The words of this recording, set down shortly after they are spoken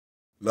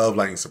Love,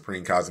 light, and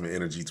supreme cosmic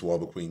energy to all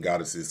the queen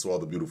goddesses, to all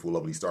the beautiful,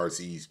 lovely star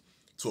seeds,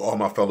 to all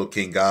my fellow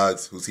king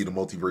gods who see the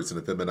multiverse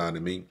and the feminine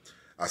in me.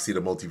 I see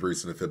the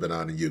multiverse and the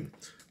feminine in you.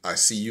 I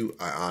see you,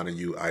 I honor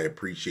you, I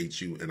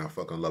appreciate you, and I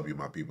fucking love you,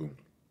 my people.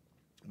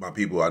 My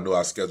people, I know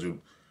I scheduled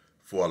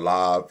for a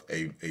live,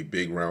 a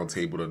big round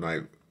table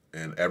tonight,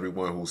 and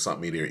everyone who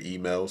sent me their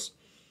emails,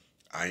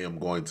 I am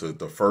going to,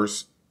 the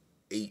first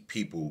 8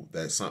 people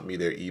that sent me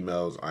their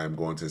emails, I am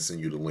going to send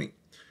you the link.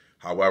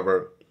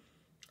 However,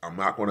 I'm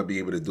not going to be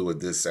able to do it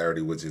this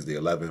Saturday, which is the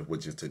 11th,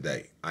 which is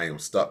today. I am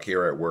stuck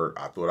here at work.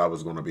 I thought I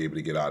was going to be able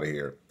to get out of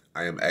here.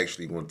 I am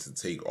actually going to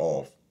take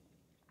off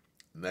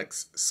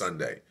next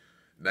Sunday.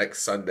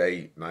 Next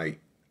Sunday night,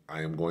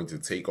 I am going to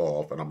take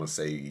off, and I'm going to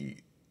say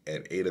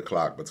at 8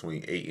 o'clock,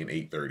 between 8 and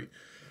 8:30.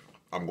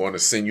 I'm going to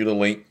send you the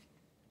link.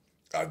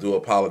 I do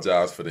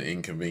apologize for the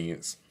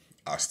inconvenience.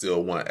 I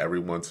still want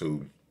everyone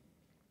to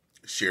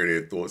share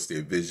their thoughts,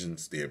 their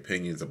visions, their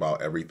opinions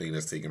about everything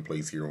that's taking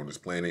place here on this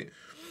planet,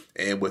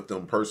 and with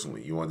them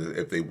personally. You want to,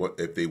 if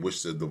they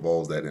wish to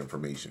divulge that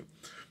information.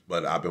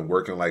 But I've been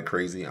working like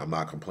crazy. I'm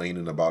not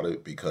complaining about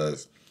it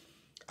because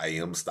I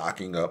am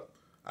stocking up.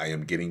 I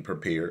am getting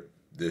prepared.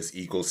 This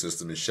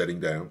ecosystem is shutting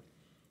down.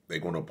 They're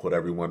going to put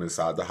everyone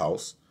inside the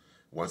house.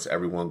 Once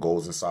everyone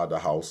goes inside the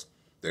house,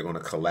 they're going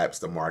to collapse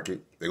the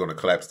market. They're going to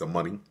collapse the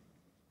money.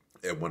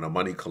 And when the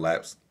money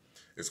collapses,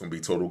 it's going to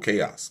be total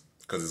chaos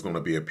because it's going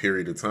to be a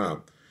period of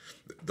time.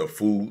 The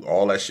food,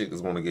 all that shit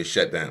is going to get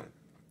shut down.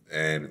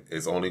 And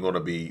it's only going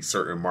to be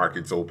certain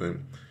markets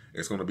open.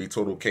 It's going to be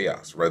total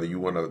chaos, whether you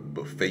want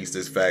to face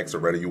this facts or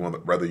whether you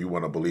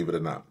want to believe it or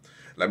not.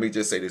 Let me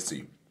just say this to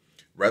you: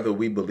 whether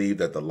we believe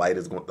that the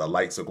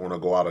lights are going to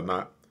go out or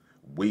not,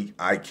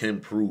 I can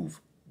prove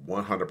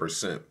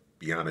 100%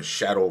 beyond a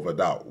shadow of a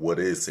doubt what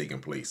is taking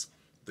place.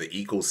 The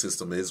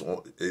ecosystem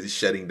is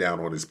shutting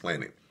down on this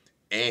planet,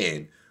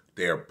 and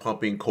they're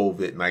pumping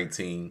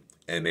COVID-19,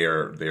 and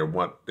they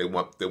want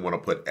to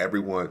put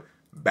everyone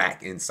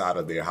back inside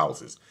of their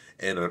houses.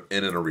 And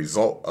in a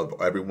result of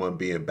everyone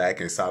being back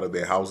inside of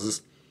their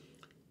houses,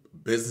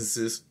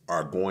 businesses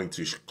are going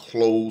to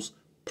close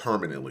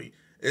permanently.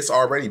 It's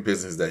already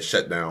business that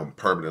shut down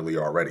permanently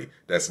already.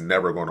 That's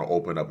never going to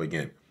open up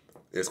again.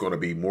 It's going to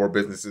be more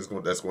businesses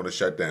that's going to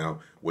shut down,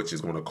 which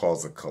is going to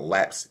cause a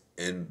collapse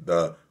in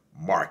the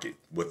market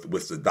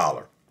with the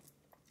dollar.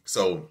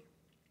 So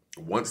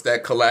once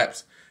that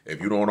collapse,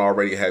 if you don't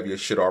already have your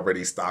shit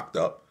already stocked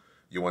up,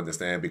 you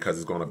understand, because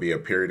it's going to be a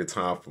period of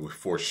time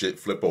for shit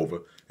flip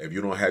over. If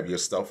you don't have your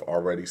stuff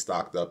already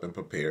stocked up and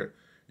prepared,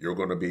 you're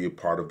going to be a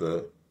part of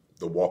the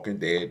walking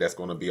dead that's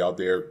going to be out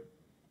there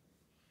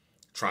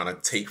trying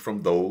to take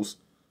from those.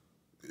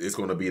 It's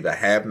going to be the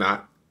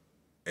have-not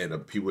and the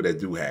people that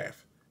do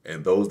have.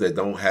 And those that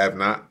don't have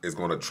not is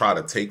going to try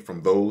to take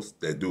from those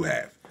that do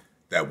have,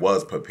 that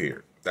was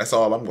prepared. That's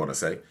all I'm going to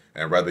say.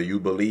 And whether you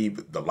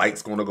believe the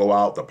light's going to go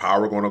out, the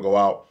power going to go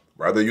out,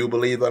 whether you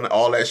believe in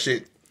all that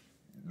shit,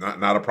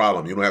 not a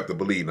problem. You don't have to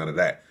believe none of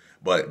that.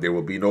 But there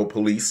will be no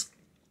police.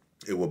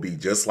 It will be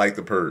just like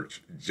the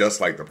purge. Just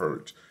like the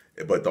purge.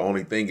 But the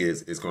only thing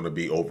is, it's going to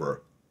be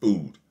over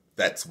food.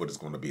 That's what it's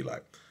going to be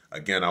like.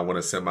 Again, I want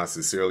to send my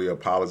sincerely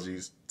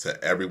apologies to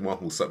everyone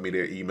who sent me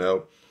their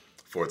email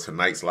for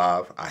tonight's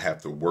live. I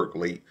have to work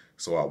late,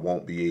 so I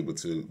won't be able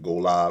to go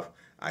live.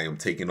 I am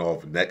taking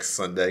off next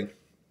Sunday,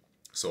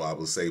 so I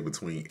will say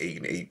between 8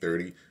 and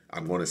 8:30.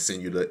 I'm going to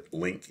send you the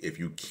link. If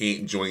you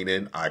can't join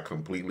in, I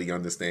completely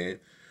understand.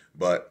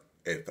 But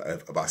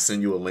if I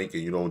send you a link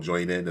and you don't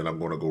join in, then I'm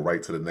going to go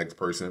right to the next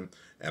person,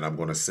 and I'm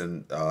going to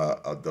send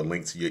the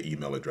link to your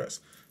email address.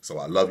 So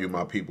I love you,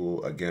 my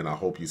people. Again, I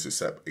hope you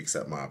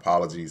accept my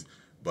apologies,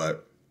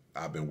 but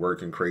I've been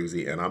working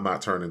crazy, and I'm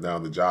not turning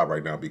down the job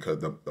right now because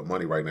the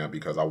money right now,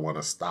 because I want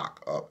to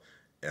stock up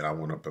and I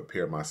want to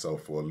prepare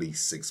myself for at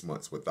least 6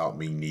 months without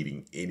me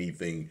needing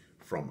anything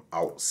from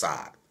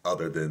outside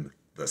other than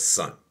the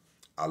sun.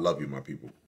 I love you, my people.